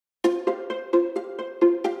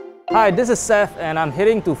Hi, this is Seth and I'm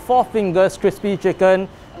heading to 4Fingers Crispy Chicken,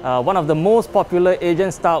 one of the most popular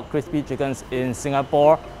Asian-style crispy chickens in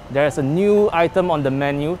Singapore. There's a new item on the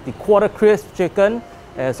menu, the QuarterCrisp Chicken.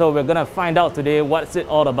 So we're gonna find out today what's it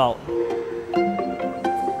all about.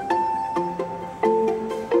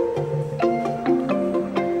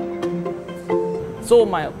 So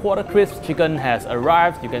my QuarterCrisp Chicken has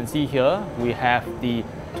arrived. You can see here, we have the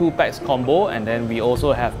 2-packs combo and then we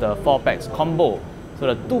also have the 4-packs combo.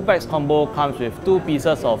 So the 2-packs combo comes with 2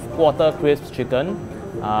 pieces of QuarterCrisp Chicken,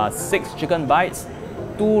 6 chicken bites,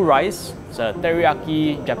 2 rice, so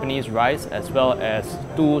teriyaki Japanese rice, as well as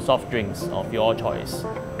 2 soft drinks of your choice.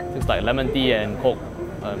 Things like lemon tea and Coke,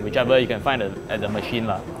 whichever you can find at the machine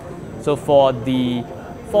lah. So for the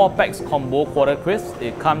 4-packs combo QuarterCrisp,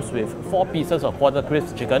 it comes with 4 pieces of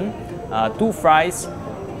QuarterCrisp chicken, 2 fries,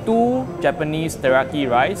 2 Japanese teriyaki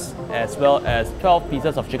rice, as well as 12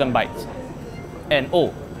 pieces of chicken bites. And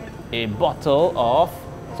oh, a bottle of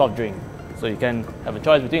soft drink. So you can have a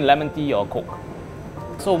choice between lemon tea or Coke.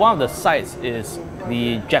 So one of the sides is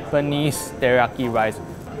the Japanese teriyaki rice.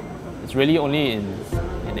 It's really only in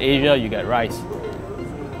Asia you get rice.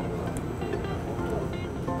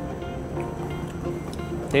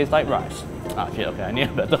 Tastes like rice. Ah shit, okay, I need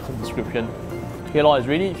a better description. Okay, it's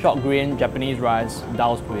really short grain Japanese rice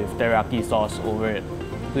doused with teriyaki sauce over it.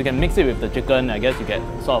 So you can mix it with the chicken. I guess you get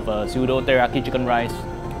sort of a pseudo teriyaki chicken rice.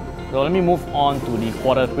 So let me move on to the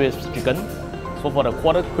QuarterCrisp chicken. So for the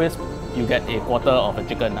QuarterCrisp, you get a quarter of a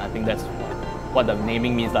chicken. I think that's what the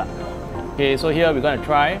naming means lah. Okay, so here we're gonna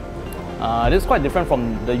try. This is quite different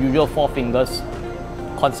from the usual 4-fingers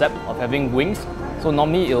concept of having wings. So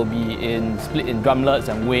normally it'll be split in drumlets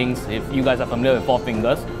and wings. If you guys are familiar with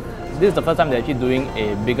 4-fingers, this is the first time they're actually doing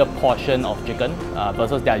a bigger portion of chicken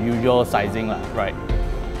versus their usual sizing lah, right?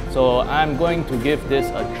 So I'm going to give this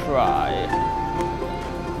a try.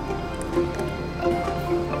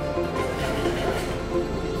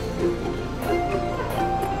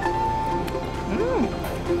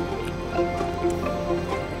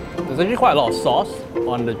 There's actually quite a lot of sauce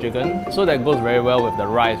on the chicken, so that goes very well with the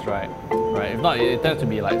rice, right? If not, it tends to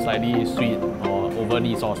be like slightly sweet or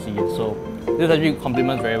overly saucy. So this actually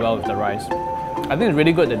complements very well with the rice. I think it's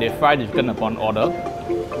really good that they fry the chicken upon order.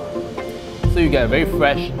 So you get a very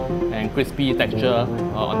fresh and crispy texture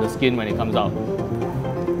on the skin when it comes out.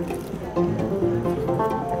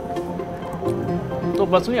 So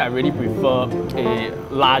personally, I really prefer a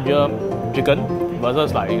larger chicken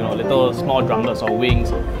versus like, little small drumlets or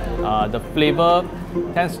wings. The flavor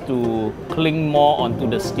tends to cling more onto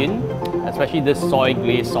the skin, especially this soy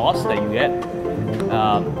glazed sauce that you get.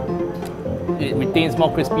 It retains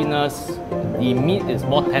more crispiness. The meat is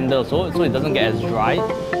more tender so it doesn't get as dry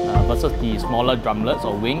versus the smaller drumlets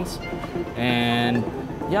or wings. And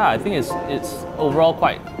yeah, I think it's overall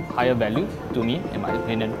quite higher value to me, in my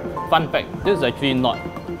opinion. Fun fact, this is actually not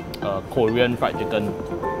a Korean fried chicken.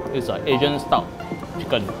 It's an Asian style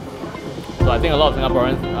chicken. So I think a lot of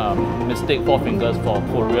Singaporeans mistake 4-fingers for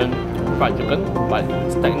Korean fried chicken, but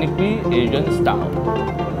it's technically Asian style.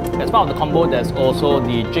 As part of the combo, there's also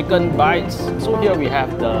the chicken bites. So here we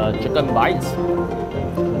have the chicken bites.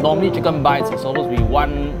 Normally chicken bites is supposed to be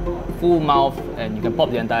one full mouth and you can pop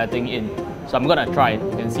the entire thing in. So I'm gonna try it.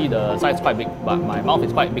 You can see the size is quite big, but my mouth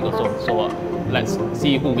is quite big also. So let's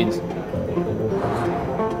see who wins.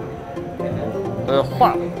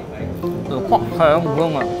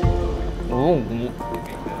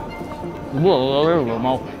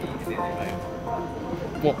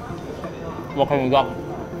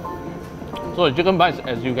 So the chicken bites,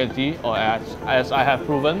 as you can see, or as I have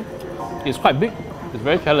proven, is quite big. It's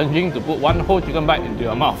very challenging to put one whole chicken bite into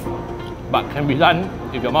your mouth, but can be done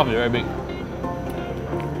if your mouth is very big.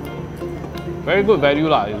 Very good value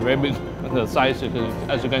lah. It's very big. The size,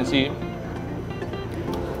 as you can see,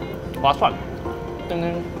 last one.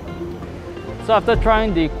 So after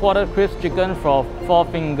trying the QuarterCrisp chicken from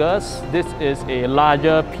 4-fingers, this is a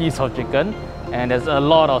larger piece of chicken. And there's a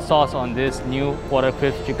lot of sauce on this new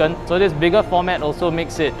QuarterCrisp chicken. So this bigger format also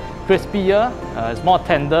makes it crispier. It's more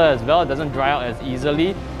tender as well. It doesn't dry out as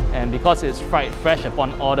easily. And because it's fried fresh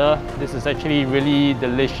upon order, this is actually really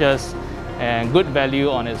delicious and good value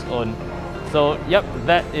on its own. So yep,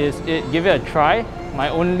 that is it. Give it a try. My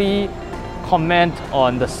only comment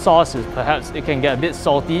on the sauce is perhaps it can get a bit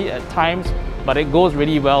salty at times, but it goes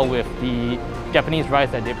really well with the Japanese rice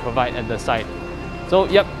that they provide at the side. So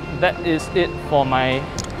yep, that is it for my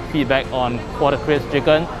feedback on QuarterCrisp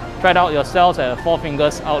chicken. Try it out yourselves at a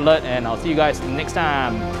 4-fingers outlet and I'll see you guys next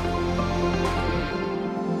time.